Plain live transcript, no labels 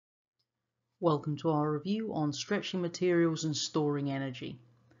Welcome to our review on stretching materials and storing energy.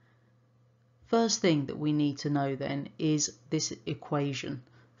 First thing that we need to know then is this equation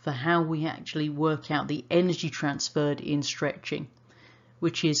for how we actually work out the energy transferred in stretching,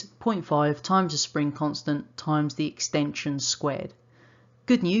 which is 0.5 times the spring constant times the extension squared.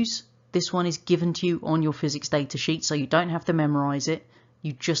 Good news, this one is given to you on your physics data sheet, so you don't have to memorize it.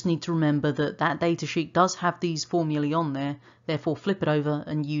 You just need to remember that that data sheet does have these formulae on there, therefore flip it over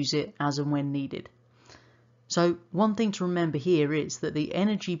and use it as and when needed. So one thing to remember here is that the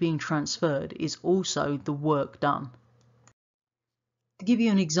energy being transferred is also the work done. To give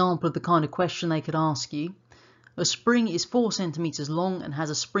you an example of the kind of question they could ask you, a spring is 4 centimeters long and has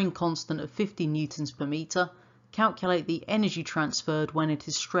a spring constant of 50 newtons per meter. Calculate the energy transferred when it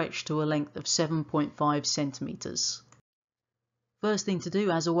is stretched to a length of 7.5 centimeters. First thing to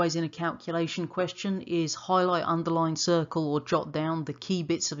do, as always in a calculation question, is highlight, underline, circle or jot down the key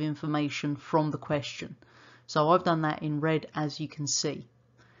bits of information from the question. So I've done that in red, as you can see.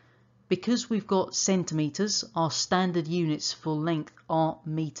 Because we've got centimetres, our standard units for length are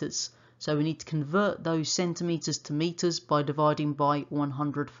metres. So we need to convert those centimetres to metres by dividing by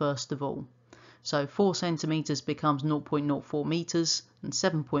 100 first of all. So 4 centimetres becomes 0.04 metres and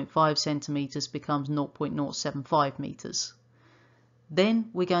 7.5 centimetres becomes 0.075 metres. Then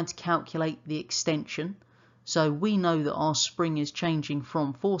we're going to calculate the extension. So we know that our spring is changing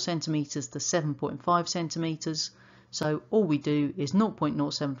from 4 centimeters to 7.5 centimeters. So all we do is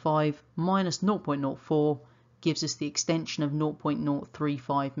 0.075 minus 0.04 gives us the extension of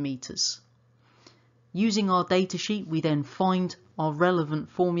 0.035 meters. Using our data sheet, we then find our relevant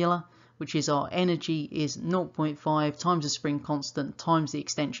formula, which is our energy is 0.5 times the spring constant times the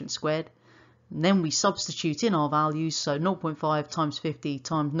extension squared. And then we substitute in our values, so 0.5 times 50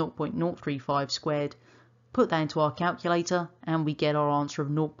 times 0.035 squared, put that into our calculator and we get our answer of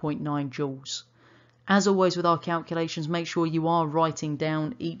 0.9 joules. As always with our calculations, make sure you are writing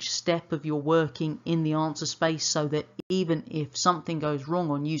down each step of your working in the answer space so that even if something goes wrong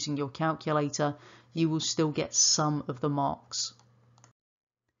on using your calculator, you will still get some of the marks.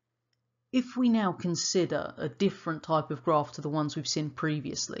 If we now consider a different type of graph to the ones we've seen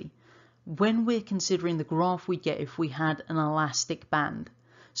previously, when we're considering the graph we get if we had an elastic band.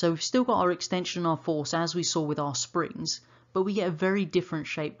 So we've still got our extension and our force as we saw with our springs, but we get a very different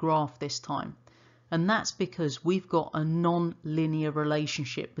shaped graph this time. And that's because we've got a non-linear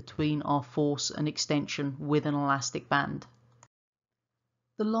relationship between our force and extension with an elastic band.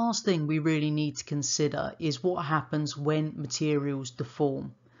 The last thing we really need to consider is what happens when materials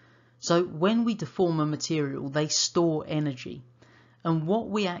deform. So when we deform a material, they store energy. And what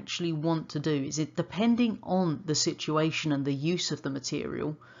we actually want to do is, depending on the situation and the use of the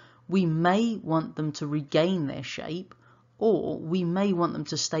material, we may want them to regain their shape or we may want them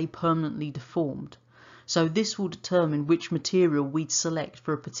to stay permanently deformed. So this will determine which material we'd select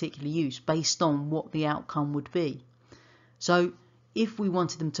for a particular use based on what the outcome would be. So if we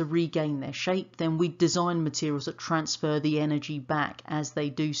wanted them to regain their shape, then we'd design materials that transfer the energy back as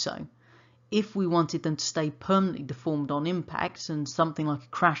they do so. If we wanted them to stay permanently deformed on impact, and something like a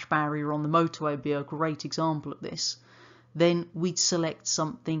crash barrier on the motorway would be a great example of this, then we'd select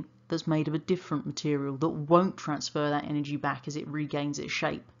something that's made of a different material that won't transfer that energy back as it regains its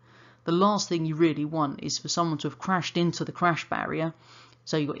shape. The last thing you really want is for someone to have crashed into the crash barrier,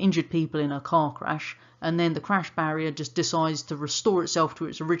 so you've got injured people in a car crash, and then the crash barrier just decides to restore itself to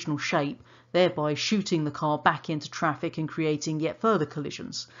its original shape, thereby shooting the car back into traffic and creating yet further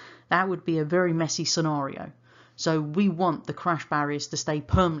collisions. That would be a very messy scenario. So we want the crash barriers to stay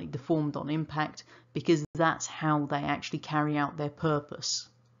permanently deformed on impact because that's how they actually carry out their purpose.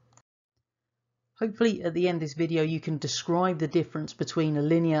 Hopefully at the end of this video you can describe the difference between a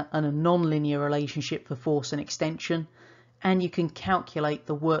linear and a non-linear relationship for force and extension, and you can calculate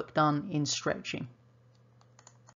the work done in stretching.